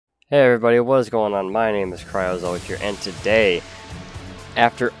Hey everybody, what is going on? My name is Cryozo here, and today,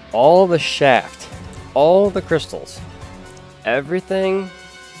 after all the shaft, all the crystals, everything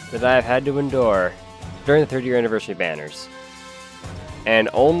that I've had to endure during the 30th anniversary banners, and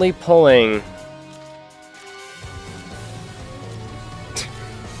only pulling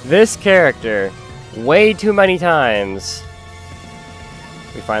this character way too many times,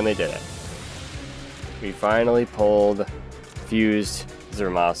 we finally did it. We finally pulled fused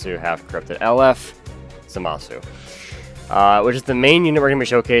Zamasu, half corrupted LF Zamasu, which is the main unit we're going to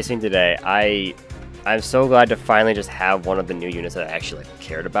be showcasing today. I'm so glad to finally just have one of the new units that I actually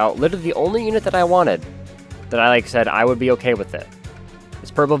cared about. Literally the only unit that I wanted, that I said I would be okay with it.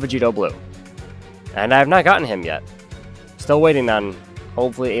 It's Purple Vegito Blue, and I have not gotten him yet. Still waiting on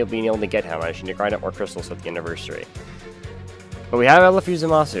hopefully being able to get him. I just need to grind up more crystals with the anniversary. But we have LF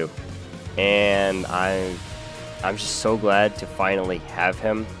Zamasu, and I'm just so glad to finally have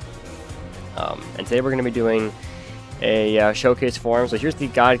him. And today we're going to be doing a showcase for him. So here's the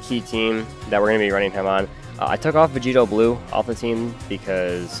God Key team that we're going to be running him on. I took off Vegito Blue off the team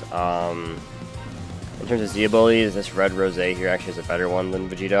because in terms of Z abilities, this red rose here actually is a better one than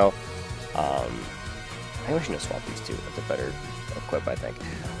Vegito. I think we should have swapped these two. That's a better equip, I think.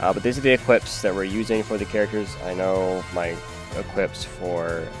 But these are the equips that we're using for the characters. I know my equips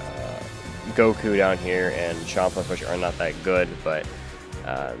for Goku down here and Champa, which are not that good, but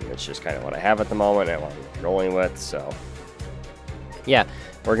it's just kind of what I have at the moment and what I'm rolling with. So yeah,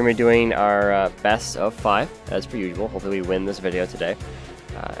 we're gonna be doing our best of 5 as per usual. Hopefully we win this video today.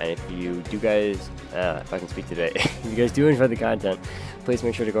 And if you do guys, if I can speak today, if you guys do enjoy the content, please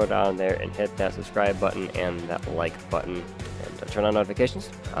make sure to go down there and hit that subscribe button and that like button, and turn on notifications.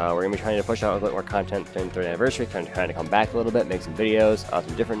 We're going to be trying to push out a bit more content during the 30th anniversary, trying to come back a little bit, make some videos,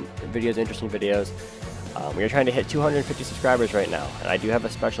 some different videos, interesting videos. We are trying to hit 250 subscribers right now, and I do have a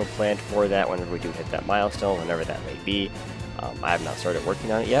special plan for that whenever we do hit that milestone, whenever that may be. I have not started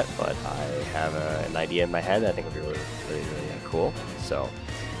working on it yet, but I have an idea in my head that I think would be really cool. So,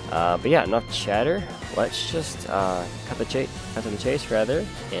 but yeah, enough chatter. Let's just cut to the chase rather,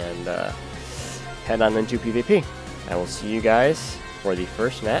 and head on into PvP. I will see you guys for the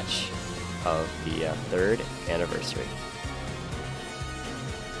first match of the 3rd anniversary.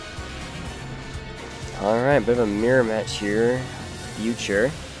 Alright, bit of a mirror match here.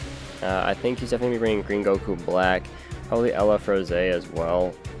 Future. I think he's definitely bringing Green Goku Black. Probably LF Rose as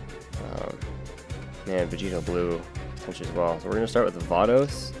well. And Vegito Blue potentially as well. So we're going to start with the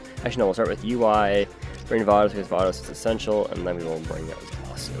Vados. Actually, no, we'll start with UI. Bring Vados because Vados is essential, and then we will bring out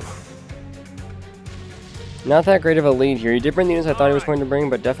Zamasu. Not that great of a lead here. He did bring the units I thought he was going to bring,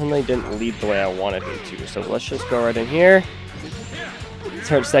 but definitely didn't lead the way I wanted him to. So let's just go right in here.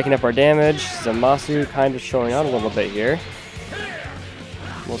 Start stacking up our damage. Zamasu kind of showing out a little bit here.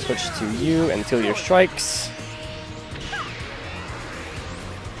 We'll switch to you and seal your strikes.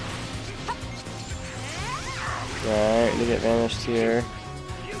 Alright, to get vanished here.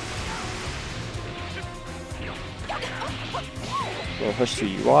 We'll push to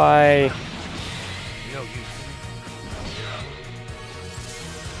UI.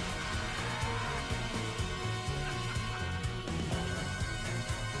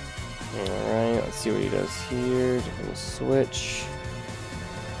 Alright, let's see what he does here. Different switch.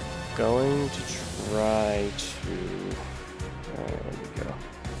 Going to try to... Alright, there we go.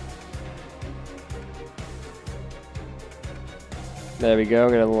 There we go,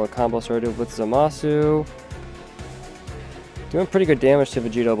 got a little combo started with Zamasu. Doing pretty good damage to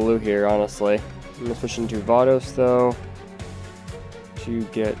Vegito Blue here, honestly. I'm going to switch into Vados though, to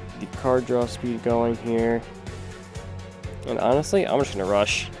get the card draw speed going here. And honestly, I'm just going to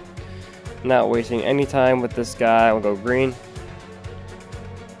rush. Not wasting any time with this guy. We'll go green.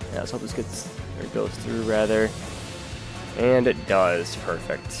 Yeah, let's hope this gets, or goes through rather. And it does.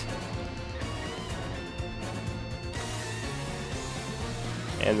 Perfect.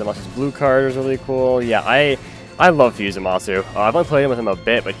 And Zamasu's blue card is really cool. Yeah, I love Fuse Zamasu. I've only played with him a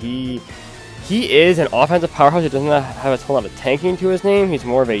bit, but he is an offensive powerhouse. He doesn't have a whole lot of tanking to his name. He's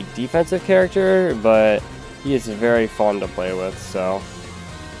more of a defensive character, but he is very fun to play with. So,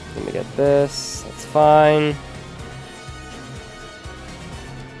 let me get this. That's fine.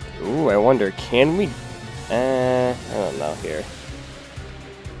 Ooh, I wonder, can we... I don't know here.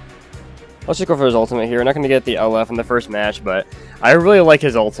 Let's just go for his ultimate here. We're not going to get the LF in the first match, but I really like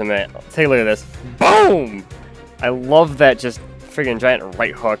his ultimate. Take a look at this. Boom! I love that just friggin' giant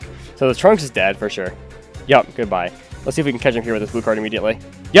right hook. So the Trunks is dead for sure. Yup, goodbye. Let's see if we can catch him here with this blue card immediately.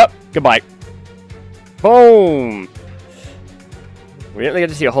 Yup, goodbye. Boom! We didn't really get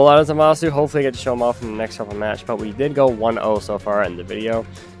to see a whole lot of Zamasu. Hopefully I get to show him off in the next couple match, but we did go 1-0 so far in the video.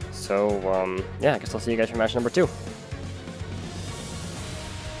 So, yeah, I guess I'll see you guys for match number 2.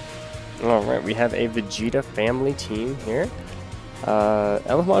 Alright, we have a Vegeta family team here.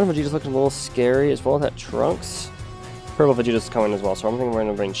 Elf Modern Vegeta's looking a little scary, as well as that Trunks. Purple Vegeta's coming as well, so I'm thinking we're going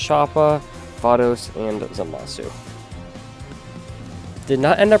to bring Choppa, Vados, and Zamasu. Did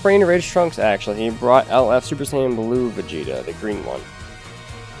not end up bringing Rage Trunks, actually. He brought LF Super Saiyan Blue Vegeta, the green one.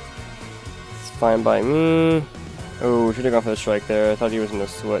 It's fine by me. Oh, should have gone for the strike there. I thought he was going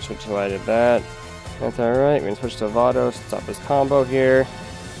to switch, which is why I did that. That's alright. We're going to switch to Vados, stop his combo here.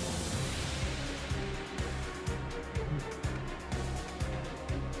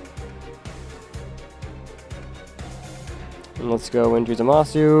 And let's go into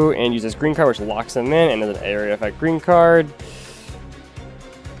Zamasu and use this green card, which locks him in, and there's an area effect green card.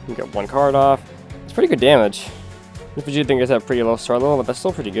 You get 1 card off. It's pretty good damage. This Vegeta thing is at a pretty low start level, but that's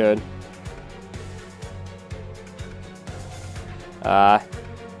still pretty good.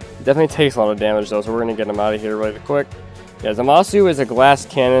 Definitely takes a lot of damage though, so we're gonna get him out of here really quick. Yeah, Zamasu is a glass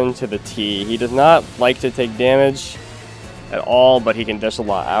cannon to the T. He does not like to take damage at all, but he can dish a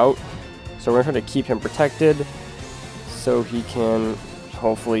lot out. So we're gonna try to keep him protected, so he can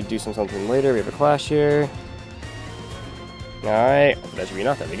hopefully do something later. We have a clash here. Alright, that should be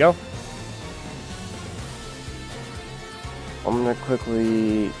enough. There we go. I'm going to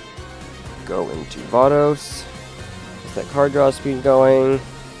quickly go into Vados. Get that card draw speed going.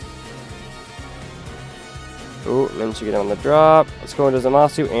 Ooh, then she get on the drop. Let's go into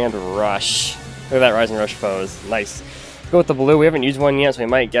Zamasu and Rush. Look at that Rising Rush pose. Nice. Let's go with the blue. We haven't used one yet, so we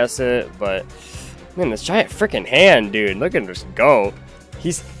might guess it, but man, this giant freaking hand, dude. Look at him just go.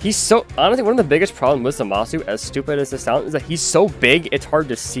 He's so, honestly, one of the biggest problems with Zamasu, as stupid as this sounds, is that he's so big, it's hard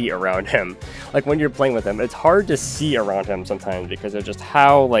to see around him. Like, when you're playing with him, it's hard to see around him sometimes because of just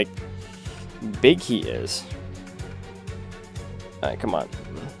how, like, big he is. Alright, come on.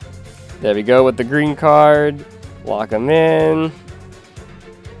 There we go with the green card. Lock him in.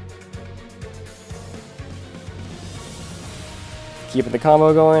 Keeping the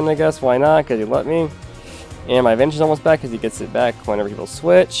combo going, I guess. Why not? Because he let me. And my Vengeance is almost back because he gets it back whenever people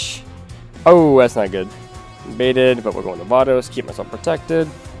switch. Oh, that's not good. Baited, but we're going to Vados. Keep myself protected.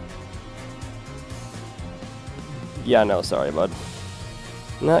 Yeah, no, sorry, bud.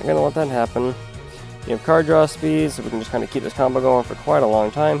 Not going to let that happen. We have card draw speed, so we can just kind of keep this combo going for quite a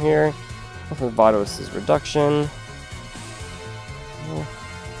long time here. With Vados' reduction.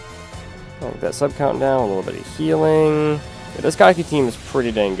 Like that sub count down, a little bit of healing. Yeah, this Gaiku team is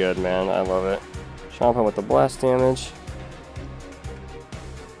pretty dang good, man. I love it. Chomp with the blast damage.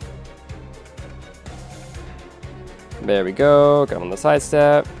 There we go. Got him on the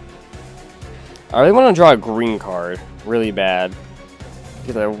sidestep. I really want to draw a green card really bad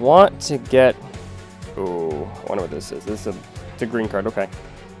because I want to get. Ooh, I wonder what this is. This is a green card. Okay.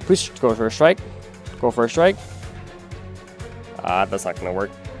 Please go for a strike. Go for a strike. That's not going to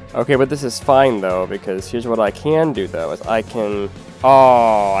work. Okay, but this is fine, though, because here's what I can do, though, is I can...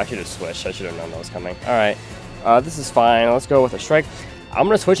 Oh, I should have switched. I should have known that was coming. Alright, this is fine. Let's go with a strike. I'm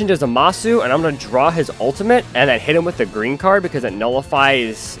going to switch into Zamasu, and I'm going to draw his ultimate, and then hit him with the green card, because it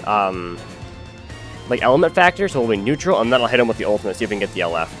nullifies, like, element factor, so it'll be neutral, and then I'll hit him with the ultimate, see if we can get the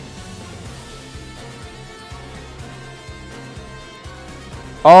LF.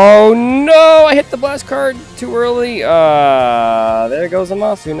 Oh no! I hit the blast card too early. There goes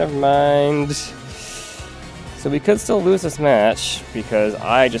Zamasu. Never mind. So we could still lose this match because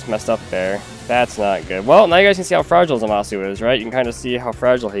I just messed up there. That's not good. Well, now you guys can see how fragile Zamasu is, right? You can kind of see how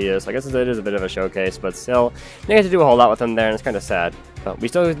fragile he is. I guess it is a bit of a showcase, but still, you don't get to do a whole lot with him there, and it's kind of sad. But we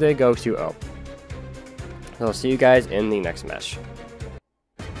still did go 2-0. So I'll see you guys in the next match.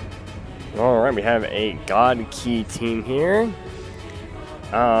 All right, we have a God Key team here.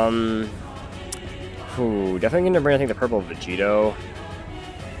 Definitely gonna bring, I think, the purple Vegito.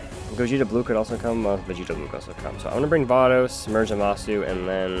 Gogeta Blue could also come, Vegito Blue could also come. So I'm gonna bring Vados, merge Zamasu, and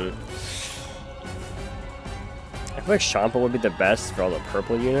then... I feel like Champa would be the best for all the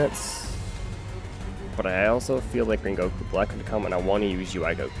purple units. But I also feel like Green Goku Black could come, and I want to use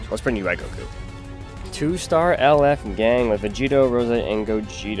UI Goku. So let's bring UI Goku. 2-star LF gang with Vegito, Rosa, and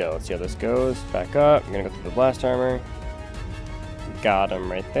Gogeta. Let's see how this goes. Back up. I'm gonna go through the blast armor. Got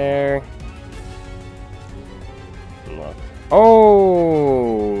him right there. Look.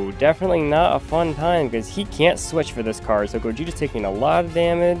 Oh, definitely not a fun time because he can't switch for this card. So Gogeta's taking a lot of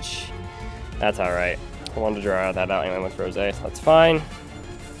damage. That's alright. I wanted to draw that out anyway with Rose, so that's fine.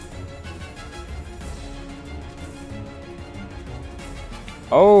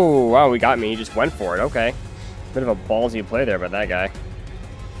 Oh, wow, we got me. He just went for it. Okay. Bit of a ballsy play there by that guy.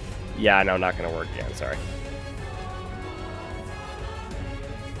 Yeah, no, not going to work again. Sorry.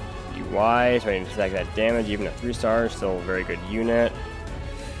 UI, trying to stack that damage, even at 3 stars, still a very good unit.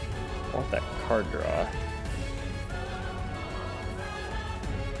 I want that card draw.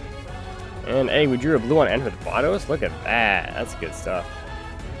 And hey, we drew a blue on end with Vados. Look at that. That's good stuff.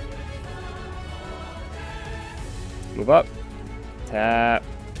 Move up. Tap.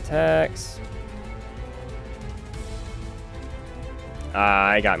 Attacks.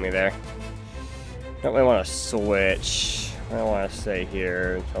 I got me there. Don't really want to switch. I don't want to stay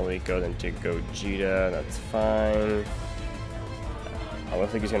here until he goes into Gogeta. That's fine. Oh,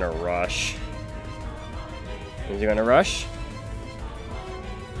 looks like he's gonna rush. Is he gonna rush?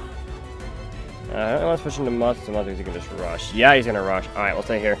 I don't want to switch into Mutz. The Mutz he can just rush. Yeah, he's gonna rush. Alright, we'll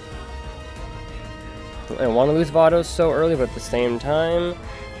stay here. I want to lose Vados so early, but at the same time,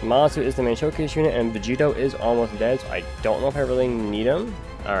 Zamasu is the main showcase unit, and Vegito is almost dead, so I don't know if I really need him.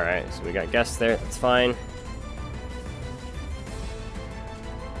 Alright, so we got guests there. That's fine.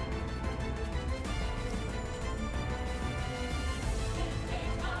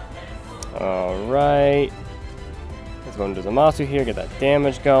 Alright. Let's go into Zamasu here, get that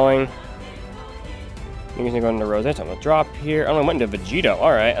damage going. You're gonna go into Rose, so I'm gonna drop here. Oh, I went into Vegito.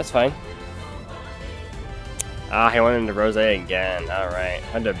 Alright, that's fine. Ah, he went into Rose again. Alright. I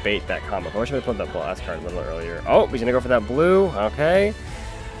had to bait that combo. I wish I would have put that blast card a little earlier. Oh, he's gonna go for that blue. Okay.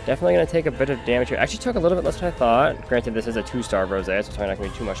 Definitely gonna take a bit of damage here. Actually took a little bit less than I thought. Granted, this is a 2-star Rose, so it's probably not gonna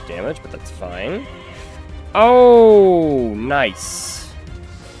be too much damage, but that's fine. Oh, nice.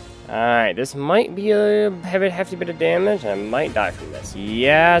 Alright, this might be a hefty bit of damage, and I might die from this.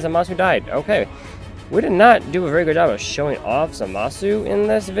 Yeah, Zamasu died. Okay. We did not do a very good job of showing off Zamasu in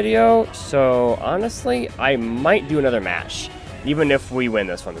this video, so honestly, I might do another match, even if we win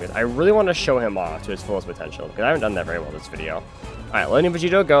this one, because I really want to show him off to his fullest potential, because I haven't done that very well this video. Alright, letting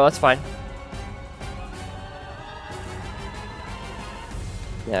Vegito go, that's fine.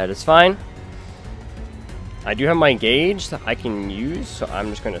 Yeah, it is fine. I do have my gauge that I can use, so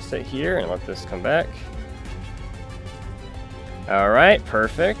I'm just going to sit here and let this come back. Alright,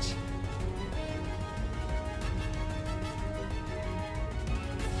 perfect.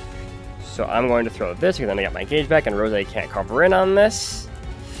 So I'm going to throw this because then I got my gauge back and Rose can't cover in on this.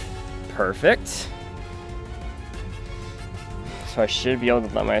 Perfect. So I should be able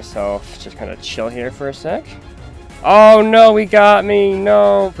to let myself just kind of chill here for a sec. Oh no, he got me.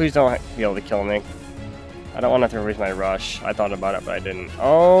 No, please don't be able to kill me. I don't want to have to waste my rush. I thought about it, but I didn't.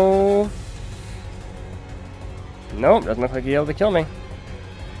 Oh. Nope, doesn't look like he'll be able to kill me.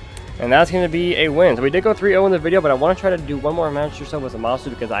 And that's going to be a win. So we did go 3-0 in the video, but I want to try to do one more match or so with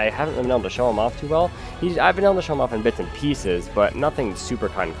Zamasu because I haven't been able to show him off too well. I've been able to show him off in bits and pieces, but nothing super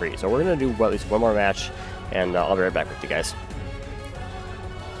concrete. So we're going to do at least one more match, and I'll be right back with you guys.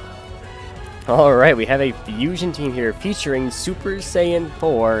 Alright, we have a fusion team here featuring Super Saiyan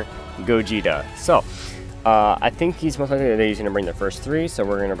 4 Gogeta. So, I think he's most likely that he's going to bring the first 3, so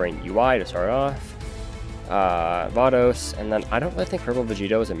we're going to bring UI to start off. Vados, and then I don't really think Purple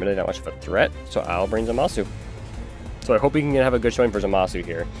Vegito is admittedly that much of a threat, so I'll bring Zamasu. So I hope we can have a good showing for Zamasu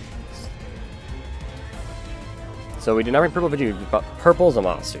here. So we did not bring Purple Vegito, but Purple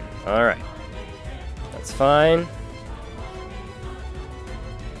Zamasu. Alright. That's fine.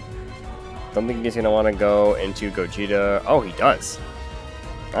 Don't think he's going to want to go into Gogeta. Oh, he does.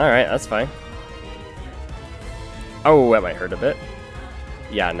 Alright, that's fine. Oh, that might hurt a bit.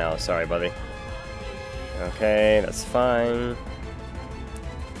 Yeah, no, sorry, buddy. Okay, that's fine.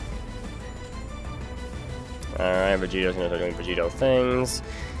 Alright, Vegito's gonna start doing Vegito things.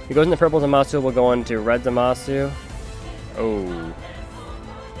 He goes into purple Zamasu, we'll go into red Zamasu. Oh.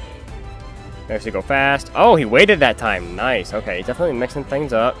 He has to go fast. Oh, he waited that time. Nice. Okay, he's definitely mixing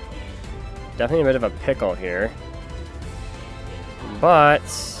things up. Definitely a bit of a pickle here. But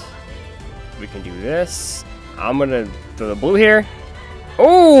we can do this. I'm gonna throw the blue here.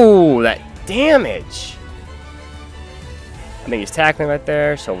 Oh, that damage. I think he's tackling right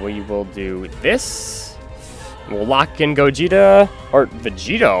there, so we will do this. We'll lock in Gogeta, or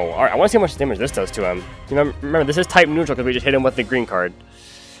Vegito. All right, I want to see how much damage this does to him. Remember, this is type neutral because we just hit him with the green card.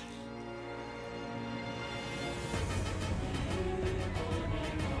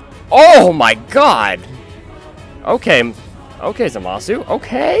 Oh my god! Okay, okay, Zamasu,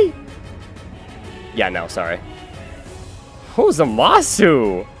 okay. Yeah, no, sorry. Oh,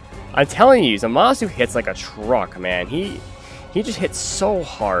 Zamasu! I'm telling you, Zamasu hits like a truck, man. He just hits so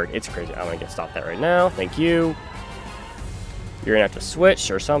hard. It's crazy. I'm gonna stop that right now. Thank you. You're gonna have to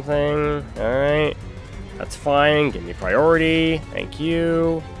switch or something. Alright. That's fine. Give me priority. Thank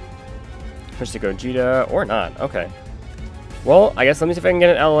you. Switch to Gogeta. Or not. Okay. Well, I guess let me see if I can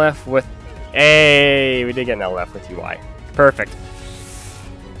get an LF with... Hey! We did get an LF with UI. Perfect.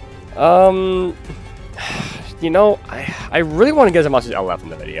 You know, I really want to get Zamasu's LF in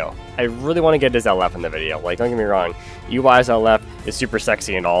the video. I really want to get his LF in the video. Like, don't get me wrong, UI's LF is super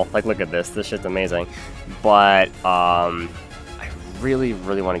sexy and all. Like, look at this. This shit's amazing. But, I really,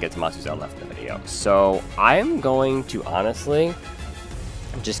 really want to get Zamasu's LF in the video. So, I'm going to, honestly,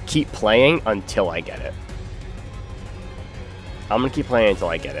 just keep playing until I get it. I'm going to keep playing until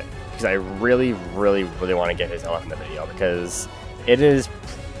I get it. Because I really, really, really want to get his LF in the video. Because it is...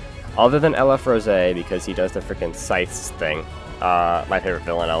 Other than LF Rose, because he does the freaking Scythes thing, my favorite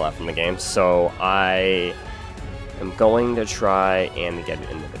villain LF in the game, so I am going to try and get it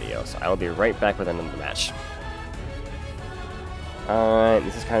in the video. So I'll be right back with another match. Alright,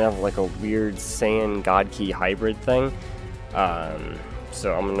 this is kind of like a weird Saiyan God Key hybrid thing.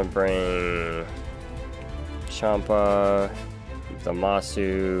 So I'm gonna bring Champa,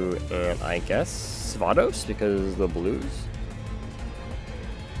 Zamasu, and I guess Vados, because the blues.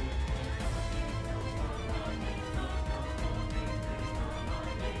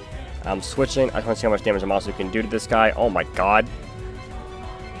 I'm switching. I just want to see how much damage Zamasu can do to this guy. Oh my god.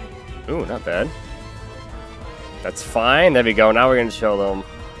 Ooh, not bad. That's fine. There we go. Now we're going to show them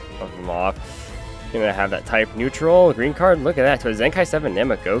off. Going to have that type neutral. Green card. Look at that. So Zenkai 7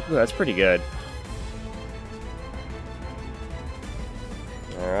 Namagoku. That's pretty good.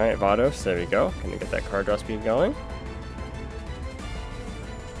 Alright, Vados. There we go. Going to get that card draw speed going.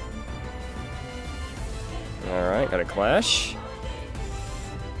 Alright, got a clash.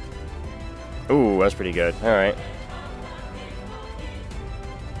 Ooh, that's pretty good. Alright.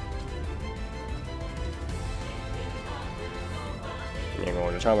 You're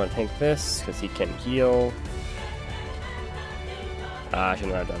going to try to tank this, because he can heal. I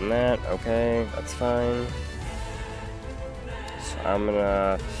shouldn't have done that. Okay, that's fine. So I'm going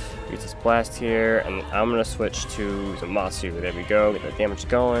to use this blast here, and I'm going to switch to Zamasu. There we go. Get that damage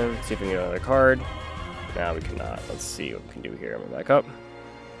going. See if we can get another card. No, we cannot. Let's see what we can do here. I'm going to back up.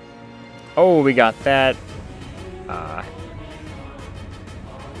 Oh, we got that.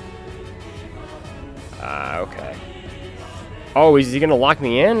 Okay. Oh, is he gonna lock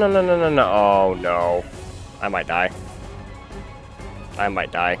me in? No, no, no, no, no. Oh, no. I might die. I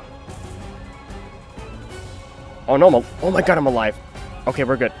might die. Oh, no. Oh, my God, I'm alive. Okay,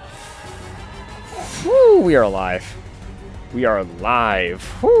 we're good. Woo, we are alive. We are alive.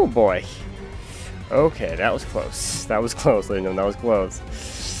 Woo, boy. Okay, that was close. That was close, ladies and gentlemen. That was close.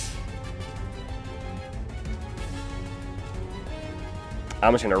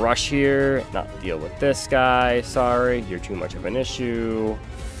 I'm just going to rush here, not deal with this guy. Sorry, you're too much of an issue.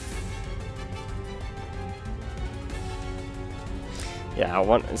 Yeah,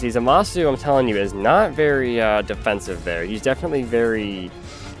 see, Zamasu, I'm telling you, is not very defensive there. He's definitely very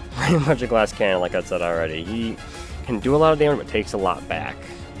much a glass cannon, like I said already. He can do a lot of damage, but takes a lot back.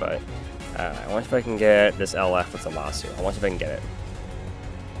 But I wonder if I can get this LF with Zamasu. I wonder if I can get it.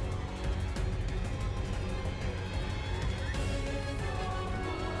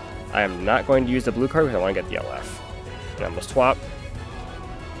 I am not going to use the blue card because I want to get the LF. And I'm going to swap.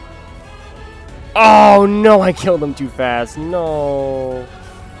 Oh, no, I killed him too fast. No.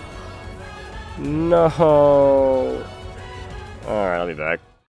 No. Alright, I'll be back.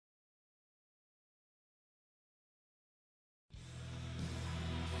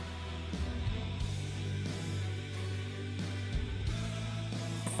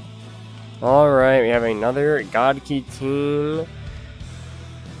 Alright, we have another God Key team.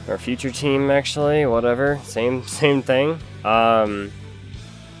 Or future team, actually, whatever, same thing. Yeah,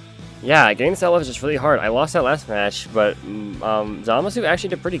 getting this LF is just really hard. I lost that last match, but Zamasu actually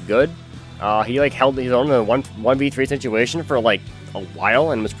did pretty good. He like held his own in a 1v3 situation for like a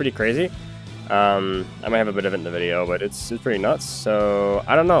while and was pretty crazy. I might have a bit of it in the video, but it's pretty nuts. So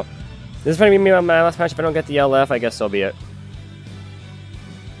I don't know. This is gonna be my last match. If I don't get the LF, I guess so be it.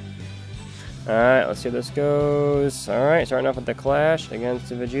 Alright, let's see how this goes. Alright, starting off with the clash against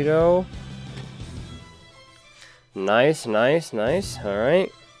the Vegito. Nice, nice, nice.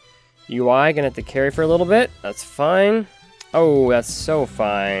 Alright. UI gonna have to carry for a little bit. That's fine. Oh, that's so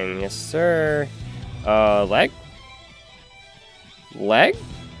fine. Yes, sir. Leg? Leg?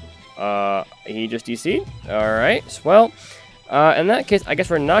 He just DC'd? Alright, well, in that case, I guess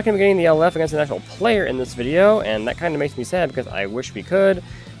we're not gonna be getting the LF against an actual player in this video, and that kind of makes me sad because I wish we could.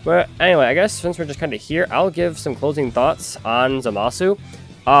 But anyway, I guess since we're just kind of here, I'll give some closing thoughts on Zamasu.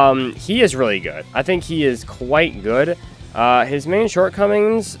 He is really good. I think he is quite good. His main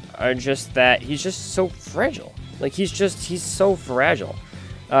shortcomings are just that he's just so fragile. Like, he's so fragile.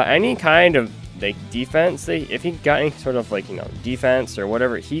 Any kind of, like, defense, if he got any sort of, like, you know, defense or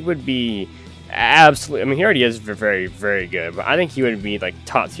whatever, he would be absolutely. I mean, he already is very, very good, but I think he would be like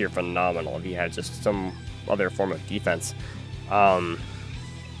top tier phenomenal if he had just some other form of defense.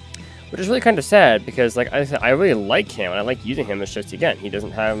 Which is really kind of sad because, like I said, I really like him and I like using him. It's just, again, he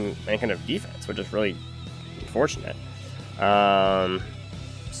doesn't have any kind of defense, which is really unfortunate.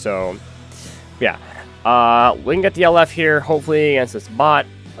 So, yeah. We can get the LF here, hopefully, against this bot,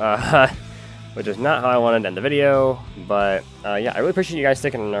 which is not how I wanted to end the video. But, yeah, I really appreciate you guys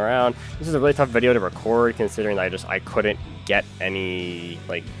sticking around. This is a really tough video to record, considering that I couldn't get any,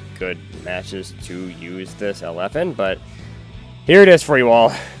 like, good matches to use this LF in, but here it is for you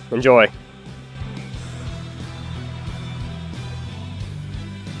all. Enjoy.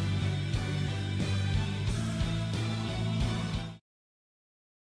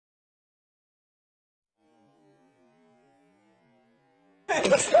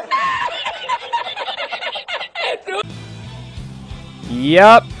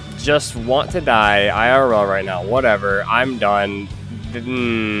 Yep, just want to die IRL right now. Whatever, I'm done.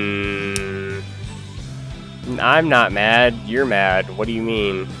 I'm not mad. You're mad. What do you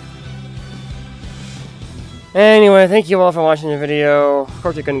mean? Anyway, thank you all for watching the video. Of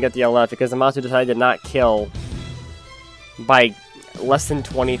course, we couldn't get the LF because Zamasu decided to not kill by less than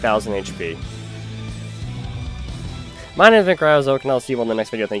 20,000 HP. My name is Vic Ryozok, and I'll see you all in the next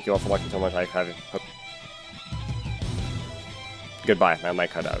video. Thank you all for watching so much. Goodbye. My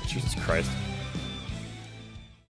mic cut out. Jesus Christ.